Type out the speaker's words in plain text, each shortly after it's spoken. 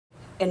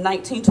in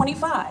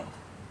 1925.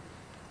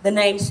 The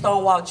name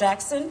Stonewall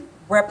Jackson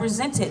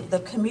represented the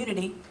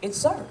community it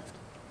served.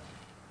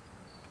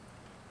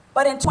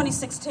 But in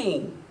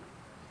 2016,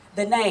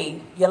 the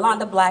name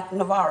Yolanda Black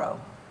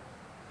Navarro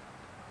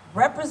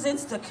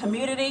represents the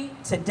community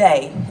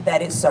today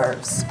that it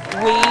serves.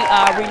 We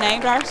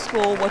renamed our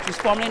school, which was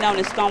formerly known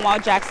as Stonewall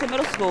Jackson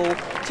Middle School,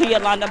 to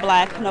Yolanda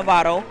Black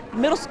Navarro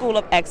Middle School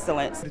of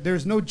Excellence.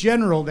 There's no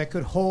general that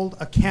could hold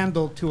a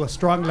candle to a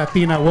strong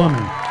Latina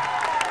woman.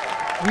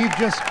 We've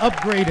just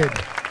upgraded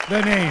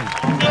the name.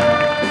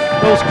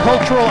 Those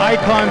cultural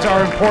icons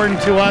are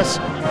important to us,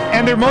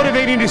 and they're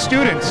motivating to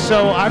students.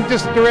 So I'm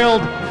just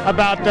thrilled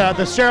about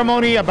the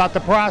ceremony, about the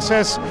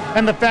process,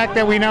 and the fact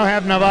that we now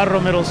have Navarro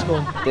Middle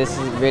School. This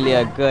is really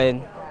a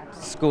good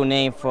school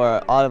name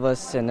for all of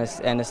us and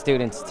the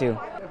students too.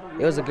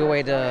 It was a good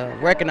way to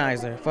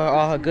recognize her for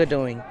all her good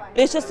doing.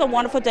 It's just a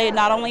wonderful day,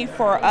 not only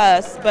for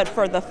us, but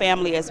for the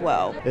family as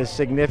well. It's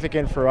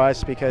significant for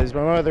us because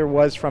my mother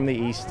was from the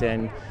East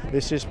End.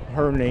 This is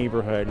her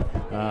neighborhood.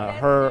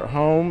 Her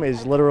home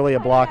is literally a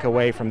block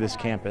away from this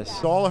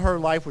campus. All of her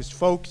life was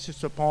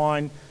focused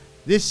upon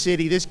this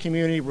city, this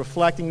community,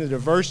 reflecting the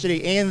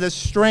diversity and the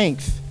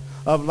strength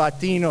of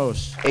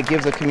Latinos. It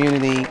gives the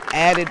community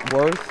added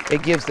worth.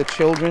 It gives the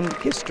children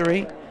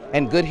history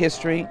and good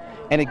history,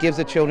 and it gives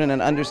the children an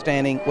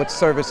understanding what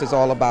service is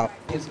all about.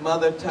 His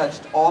mother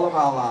touched all of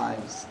our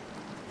lives.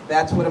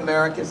 That's what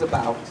America is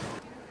about.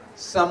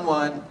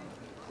 Someone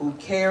who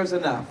cares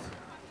enough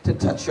to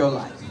touch your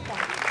life.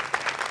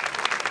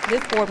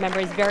 This board member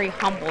is very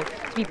humbled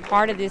to be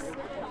part of this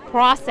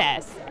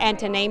process and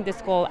to name the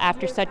school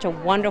after such a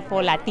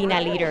wonderful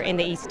Latina leader in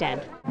the East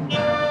End.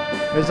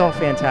 It was all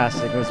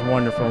fantastic. It was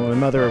wonderful. My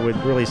mother would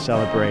really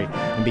celebrate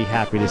and be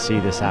happy to see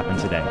this happen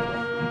today.